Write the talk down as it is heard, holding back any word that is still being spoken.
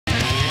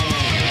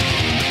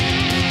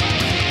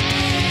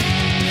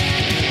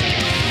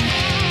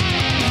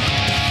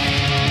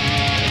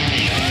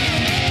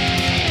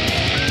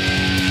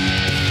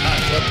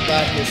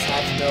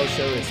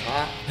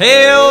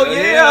Hell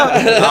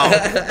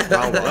yeah!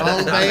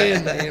 Wrong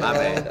band, man. My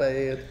Wrong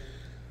bad.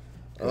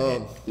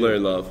 band. Larry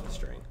Love.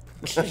 String.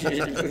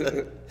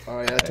 All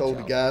right, I told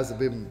the guys I've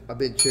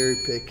been cherry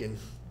picking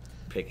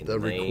Picking the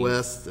names.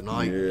 requests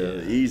tonight.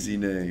 Yeah, easy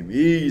name.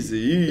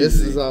 Easy. This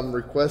is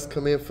request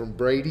come in from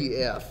Brady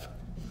F.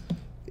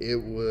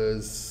 It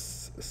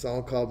was a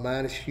song called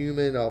 "Minus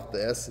Human" off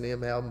the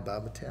S&M album by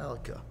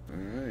Metallica. All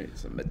right,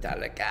 so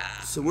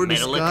Metallica. So we're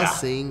Metallica.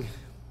 discussing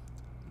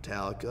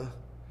Metallica,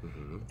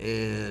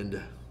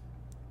 and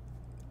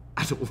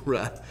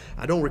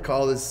I don't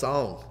recall this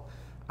song.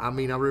 I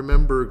mean, I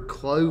remember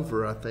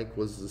Clover, I think,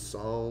 was the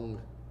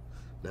song.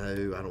 No,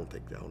 I don't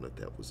think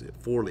that was it.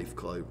 Four Leaf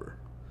Clover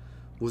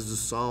was the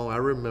song I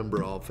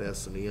remember off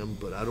S&M,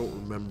 but I don't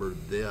remember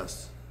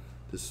this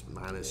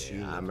Minus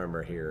Human. I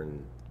remember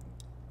hearing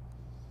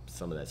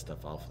some of that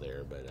stuff off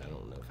there, but I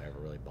don't know if I ever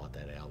really bought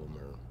that album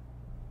or.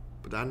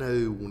 But I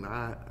know when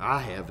I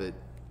have it,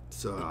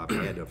 so I've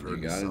had to have heard You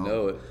the gotta song.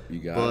 know it. You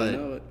gotta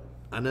know it.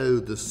 I know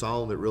the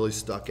song that really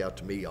stuck out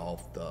to me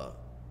off the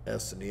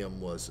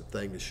S&M was "The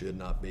Thing That Should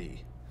Not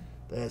Be."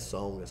 That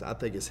song I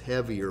think it's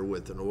heavier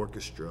with an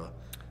orchestra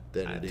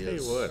than I it tell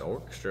is. you what,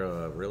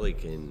 orchestra really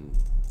can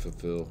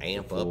Fulfill.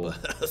 amp up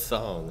a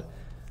song,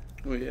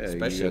 Well, yeah,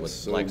 especially you got with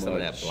so like some of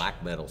that much.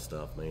 black metal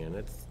stuff, man.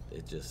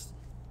 It just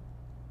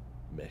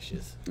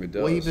meshes. It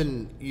does. Well,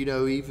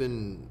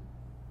 even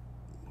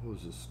what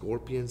was it,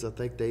 Scorpions? I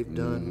think they've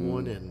done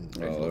one, and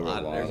Oh, there were a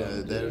lot of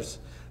them, theirs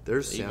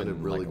sounded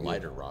Even really like good.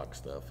 lighter rock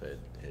stuff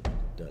had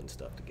done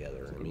stuff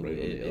together. I mean, right on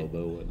the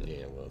elbow, wasn't it?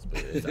 Yeah, it was. But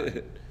it's not,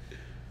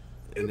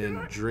 And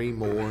then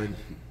Dream On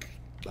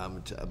by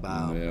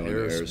Yeah,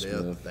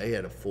 Aerosmith. They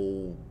had a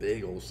full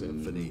big old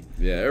symphony.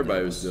 Yeah,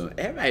 everybody's doing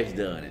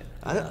it.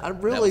 I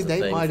really, was the they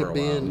thing might for have a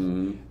while.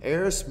 been,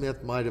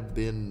 Aerosmith might have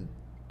been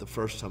the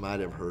first time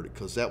I'd ever heard it,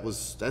 because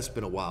that's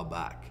been a while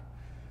back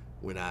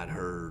when I'd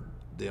heard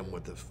them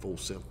with the full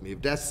symphony.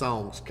 If that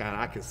song's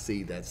I can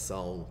see that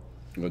song.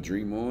 Well,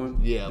 Dream On?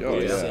 Yeah, Oh,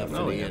 with the yeah.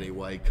 symphony yeah.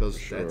 anyway, because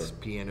sure. that's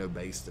piano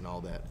based and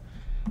all that.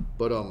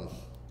 But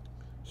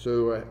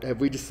so have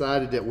we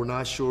decided that we're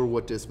not sure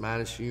what this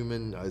Minus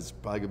Human is?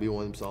 Probably gonna be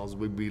one of them songs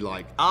we'd be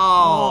like,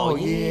 oh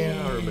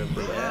yeah, I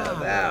remember Yeah, that.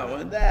 that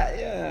one,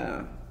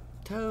 yeah.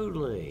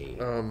 totally.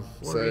 So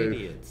We're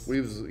idiots. we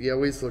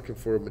was looking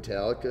for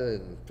Metallica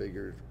and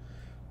figured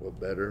what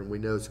better, and we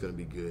know it's gonna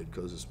be good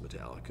because it's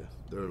Metallica.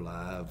 They're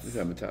live. We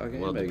got Metallica.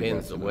 Well, and it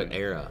depends Megadeth on what tonight.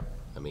 era.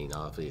 I mean,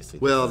 obviously,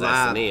 Well, this is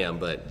live- S&M,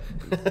 but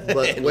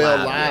But and live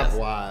yes.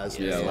 wise,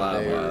 Yeah, man,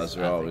 live they're- wise,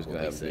 they're I always think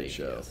gonna we'll have a be good safe,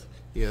 show. yes.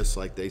 Yes,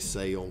 like they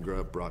say on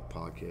Grub Rock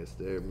podcast,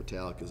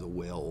 Metallica's a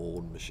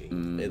well-oiled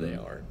machine. Yeah, they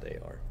are. They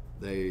are.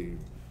 They,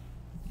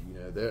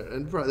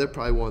 they're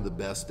probably one of the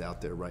best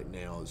out there right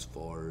now as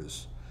far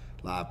as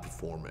live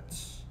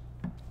performance.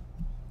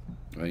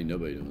 Ain't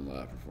nobody doing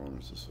live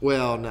performances.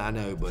 Well, no, I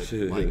know, but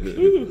like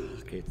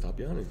Can't stop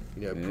yawning.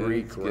 Yeah, it's getting to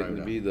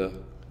pre-corona. be the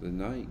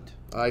night.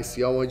 All right,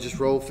 so y'all want to just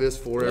roll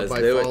fist for Let's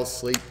everybody do it. fall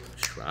asleep?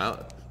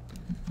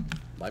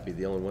 Might be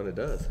the only one that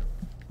does.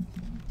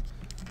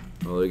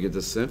 Oh, they get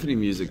the symphony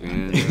music,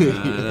 man.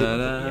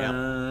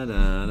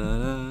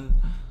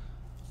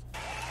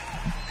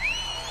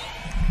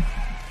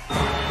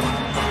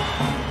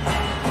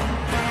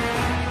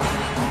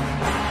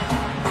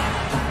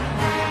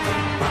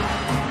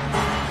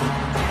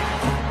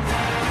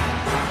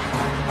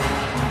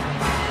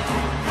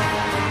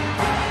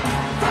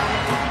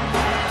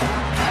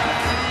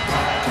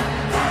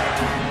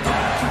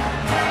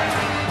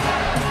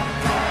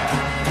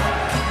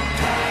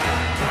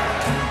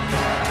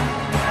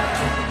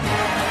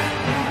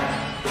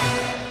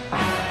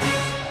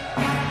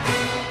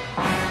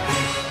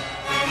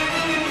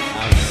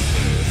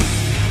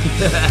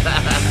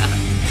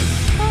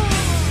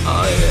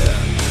 Oh yeah.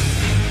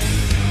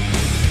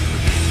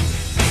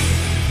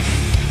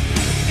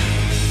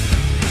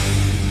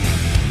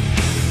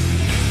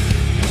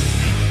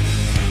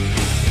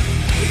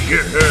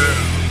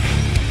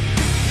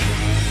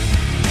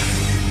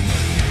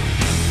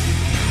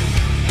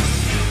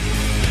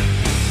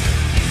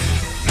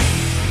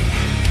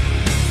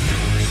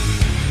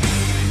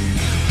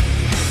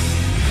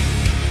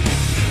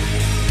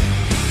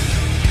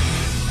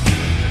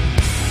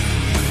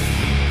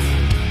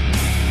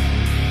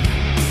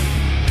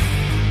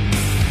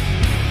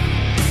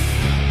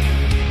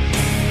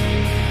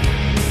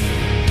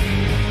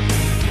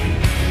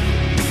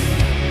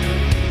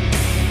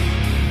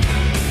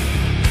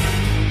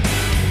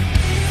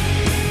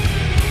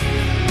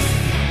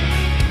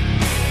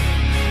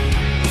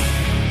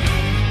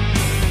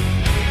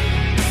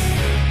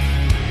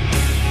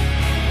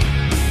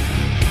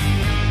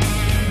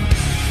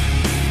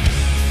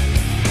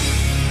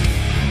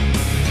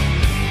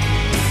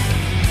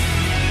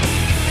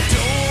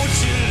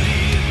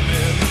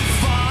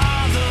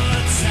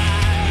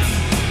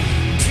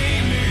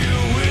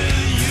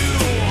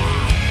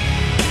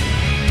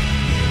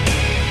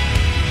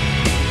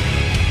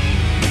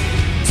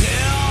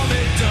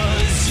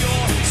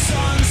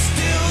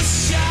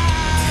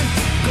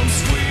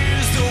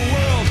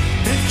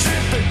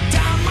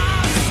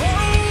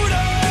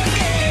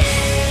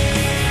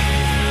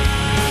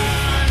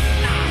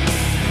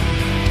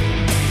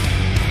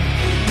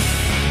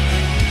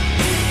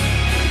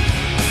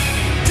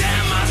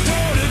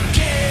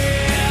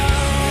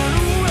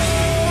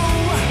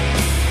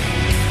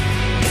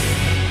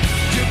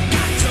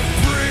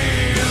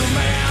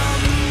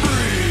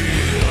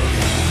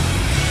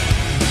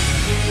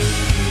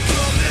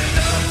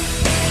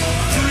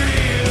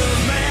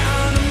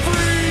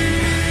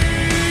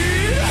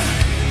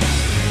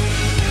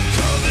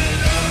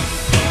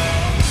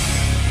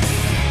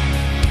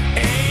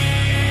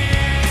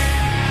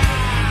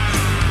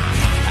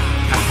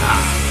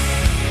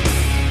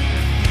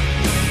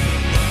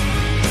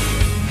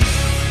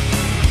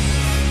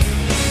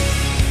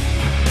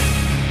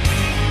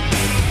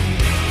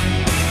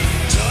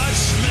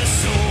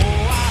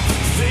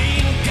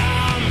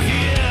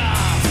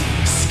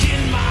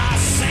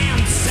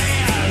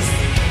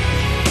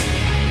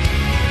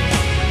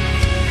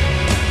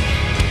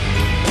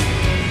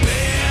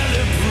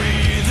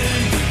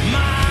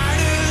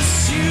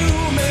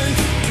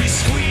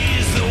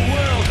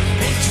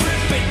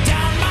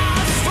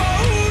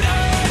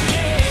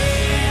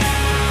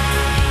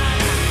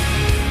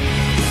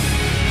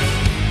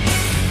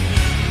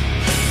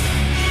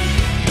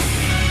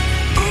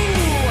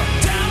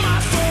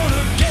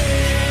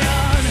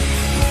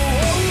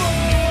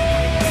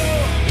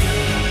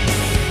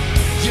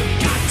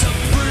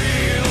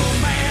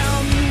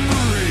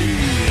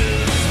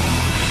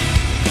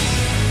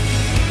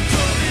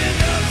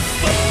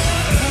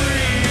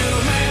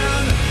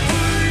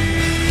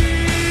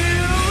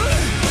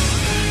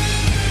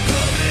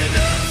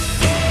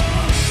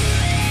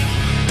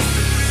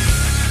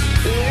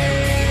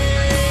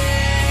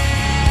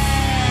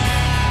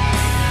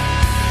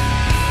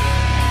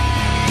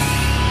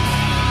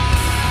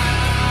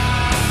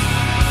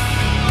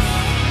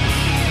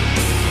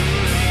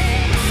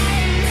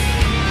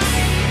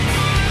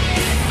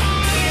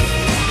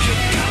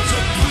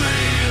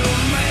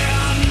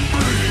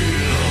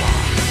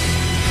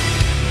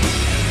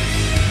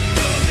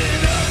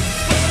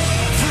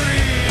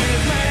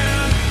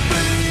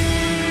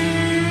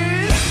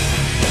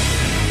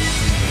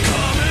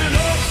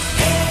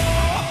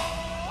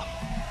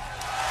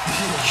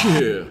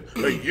 Yeah.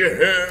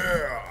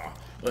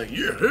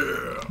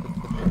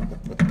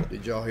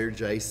 Did y'all hear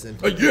Jason?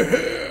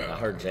 Yeah. I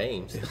heard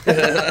James.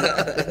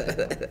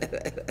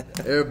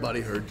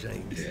 Everybody heard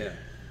James. Yeah.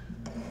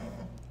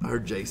 I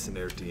heard Jason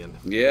there at the end.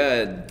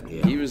 Yeah,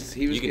 he was.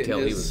 You can tell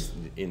he his, was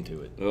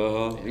into it.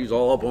 He was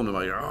all up on the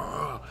like.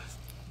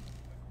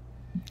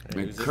 And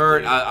was just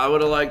Kurt, good. I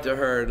would have liked to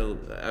heard.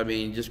 I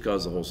mean, just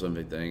because the whole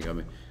symphony thing. I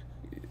mean,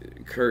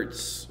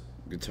 Kurt's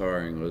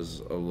guitaring was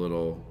a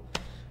little.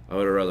 I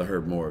would have rather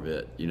heard more of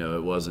it. You know,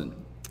 it wasn't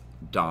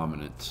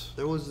dominant.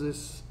 There was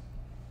this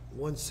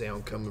one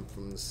sound coming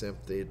from the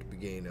symphony at the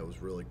beginning that was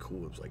really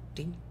cool. It was like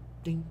ding,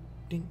 ding,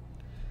 ding.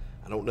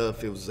 I don't know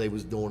if it was they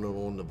was doing it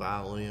on the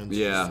violins.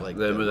 Yeah, just like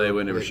they that when real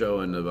they were quick.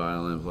 showing the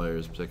violin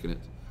players picking it.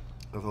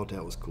 I thought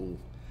that was cool.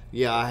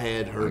 Yeah, I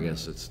had I heard.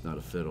 guess it's not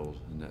a fiddle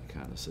in that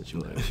kind of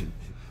situation.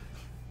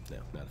 No,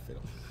 not a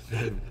fiddle.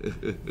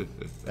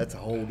 That's a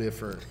whole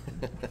different.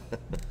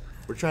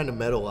 We're trying to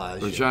metalize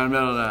We're you. trying to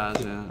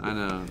melodize, yeah. I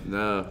know.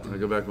 No, I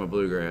go back to my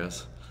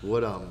bluegrass.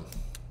 What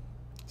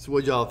So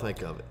what y'all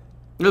think of it?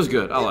 It was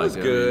good. I liked was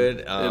it.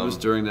 good. I mean, it was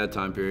during that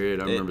time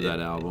period. I remember that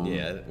album.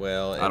 Yeah,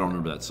 well, I don't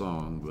remember that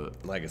song,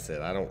 but like I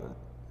said, I don't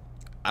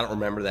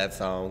remember that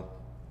song,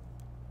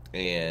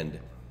 and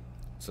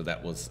so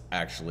that was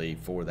actually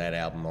for that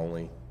album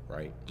only,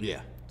 right?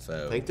 Yeah.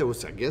 So I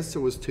guess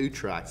there was 2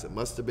 tracks. It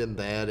must have been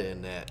that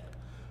and that.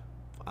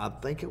 I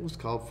think it was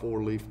called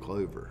 4-Leaf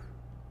Clover.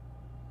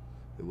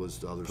 It was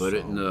the other put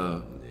song. it in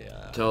the.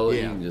 yeah, Tell us.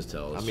 Yeah. You can just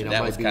tell us. I mean, that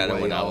might was be kind of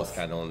way when I was off.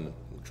 kind of on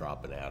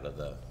dropping out of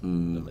the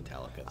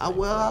Metallica. I thing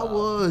well, for I a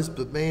while. was,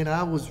 but man, I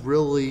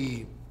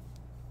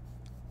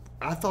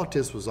thought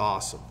this was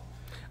awesome.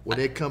 When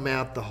it come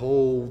out,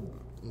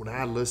 when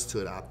I listened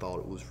to it, I thought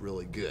it was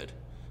really good.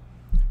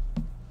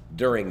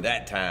 During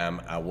that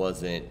time, I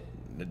wasn't.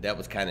 That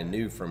was kind of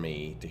new for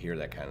me to hear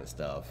that kind of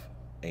stuff,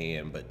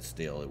 but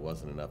still, it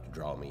wasn't enough to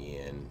draw me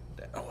in.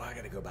 I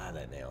got to go buy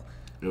that now.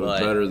 It was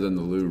better than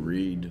the Lou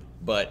Reed.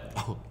 But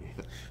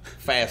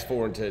fast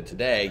forward to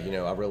today,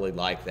 I really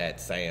like that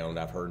sound.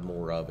 I've heard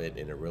more of it,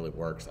 and it really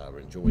works. I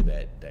enjoy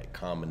that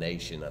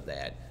combination of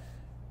that.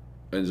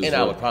 And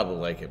I would probably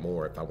like it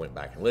more if I went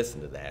back and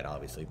listened to that,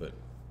 obviously, but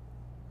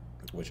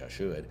which I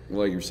should.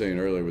 Like you were saying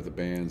earlier with the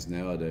bands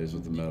nowadays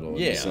with the metal and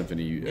the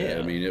symphony,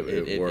 I mean,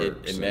 it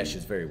works. It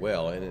meshes very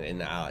well,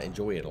 and I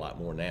enjoy it a lot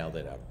more now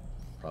than I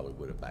probably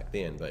would have back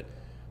then. But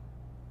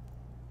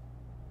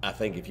I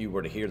think if you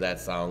were to hear that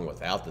song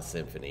without the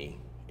symphony,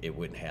 it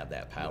wouldn't have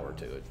that power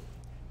to it.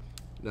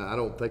 No, I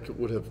don't think it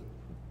would have.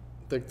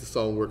 I think the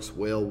song works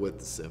well with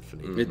the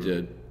symphony. It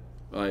did.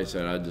 Like I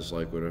said, I'd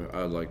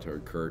like to hear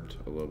Kurt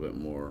a little bit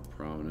more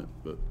prominent,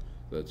 but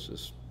that's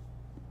just.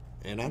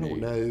 And I don't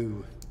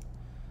know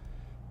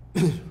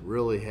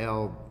really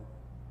how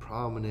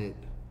prominent,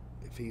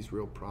 if he's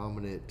real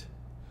prominent,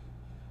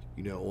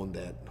 on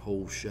that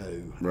whole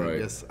show. Right. I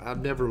guess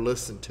I've never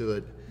listened to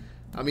it.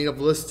 I mean, I've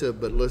listened to it,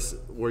 but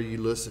where you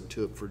listen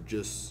to it for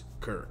just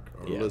Kirk,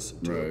 or listen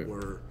to it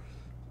where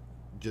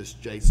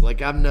just Jason.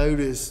 Like I've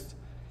noticed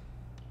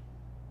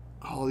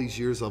all these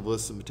years I've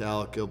listened to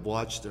Metallica,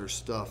 watched their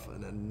stuff,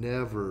 and I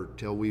never,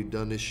 till we've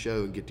done this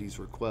show and get these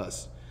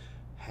requests,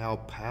 how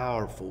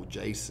powerful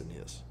Jason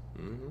is.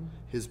 Mm-hmm.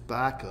 His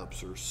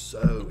backups are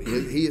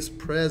his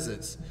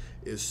presence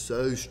is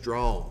so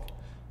strong.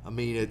 I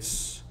mean, And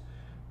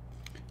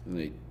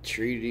they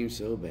treated him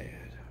so bad.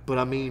 But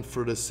I mean,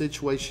 for the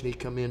situation he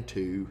come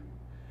into,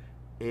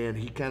 and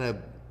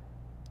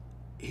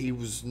he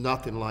was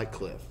nothing like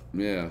Cliff.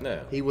 Yeah.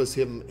 No. He was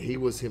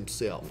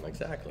himself.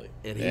 Exactly.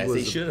 And as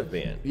he should have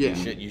been. Yeah.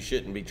 You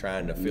shouldn't be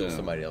trying to fill No.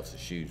 somebody else's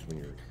shoes when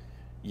you're.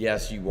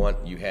 Yes,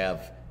 you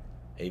have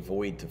a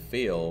void to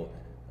fill,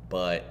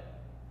 but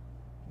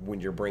when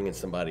you're bringing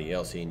somebody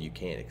else in, you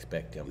can't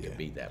expect them to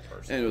be that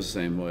person. And it was the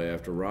same way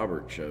after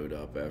Robert showed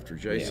up after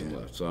Jason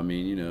left. So I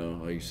mean,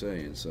 like you're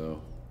saying,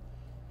 so.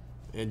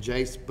 And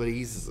Jason, but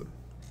he's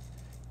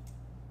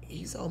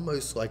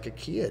almost like a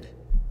kid.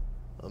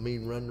 I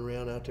mean, running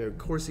around out there. Of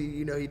course,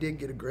 he did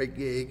get a great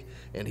gig,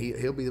 and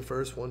he'll be the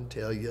first one to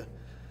tell you.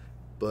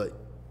 But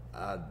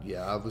I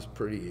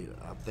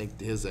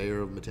think his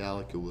era of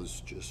Metallica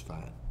was just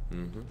fine.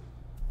 Mm-hmm.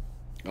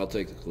 I'll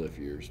take the Cliff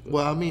years. But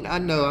Well, I mean, I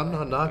know I'm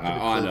not knocking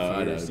I the know,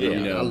 I Cliff know.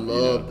 years. Yeah,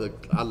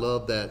 I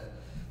love that.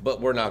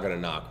 But we're not going to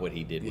knock what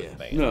he did with Yeah. the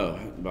band. no,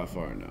 by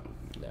far no.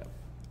 No.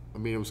 I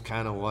mean, it was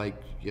kind of like,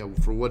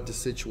 for what the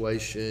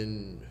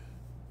situation.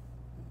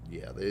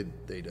 Yeah,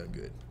 they done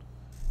good.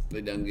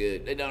 They done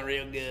good. They done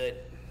real good.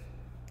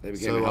 They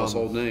became So, a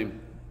household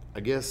name. I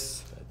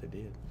guess That they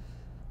did.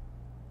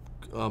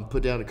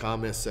 put down in the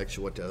comments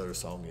section what the other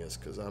song is,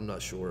 because I'm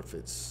not sure if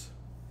it's.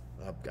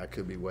 I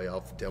could be way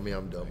off. Tell me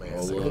I'm dumbass. Oh,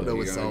 I don't look, know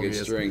what you're gonna song get it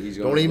is. string. He's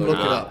gonna Don't even look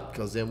look it it up,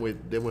 because then we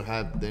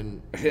have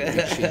then.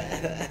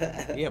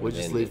 Yeah, We'll but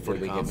just then, leave it for then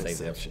the we can comment save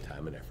that section.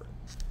 time and effort.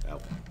 Oh,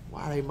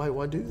 Why they might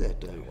want to do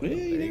that though? there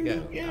you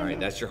go. All right,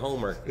 that's your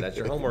homework. That's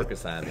your homework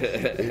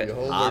assignment. Your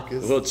homework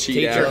is- We'll cheat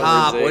Teacher hours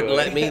Hop anyway. wouldn't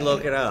let me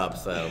look it up,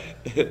 so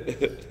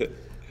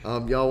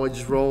y'all want to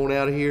just roll on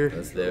out of here?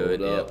 let's do it.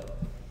 Hold Yep. up.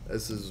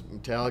 This is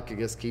Metallica. I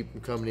guess keep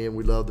them coming in.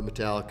 We love the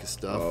Metallica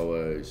stuff.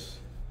 Always.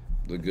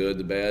 The good,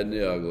 the bad, and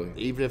the ugly.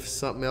 Even if it's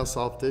something else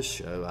off this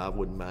show, I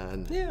wouldn't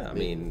mind. Yeah, I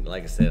mean,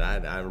 like I said,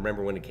 I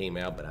remember when it came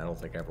out, but I don't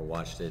think I ever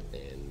watched it.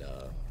 And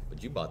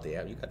but you bought the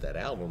album. You got that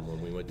album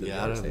when we went to.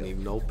 Yeah, I haven't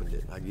even opened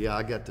it. I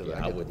got the.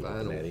 Yeah, I wouldn't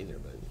open that either,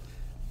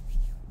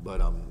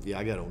 But yeah,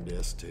 I got it on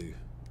disc too.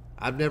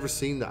 I've never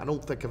seen that. I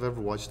don't think I've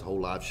ever watched the whole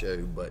live show.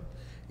 But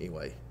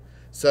anyway,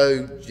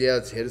 so yeah,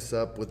 let's hit us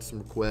up with some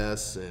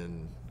requests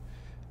and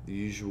the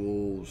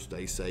usual.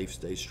 Stay safe,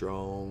 stay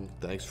strong.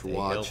 Thanks for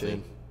watching.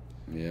 Healthy.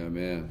 Yeah,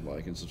 man.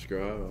 Like and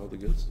subscribe, all the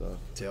good stuff.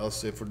 Tell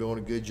us if we're doing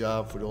a good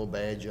job, if we're doing a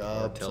bad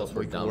job. Tell us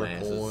we're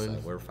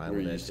dumbasses. We're fine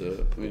with that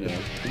too. We know.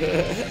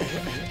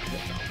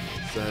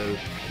 So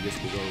I guess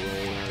we're gonna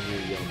roll out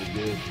here. Y'all be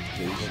good.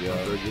 Peace,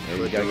 y'all. Clicker.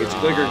 You gotta get your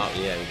clicker.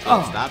 Yeah, we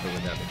can't stop it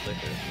without the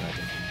clicker.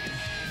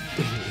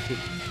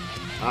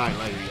 All right,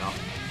 later, y'all.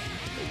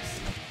 Peace.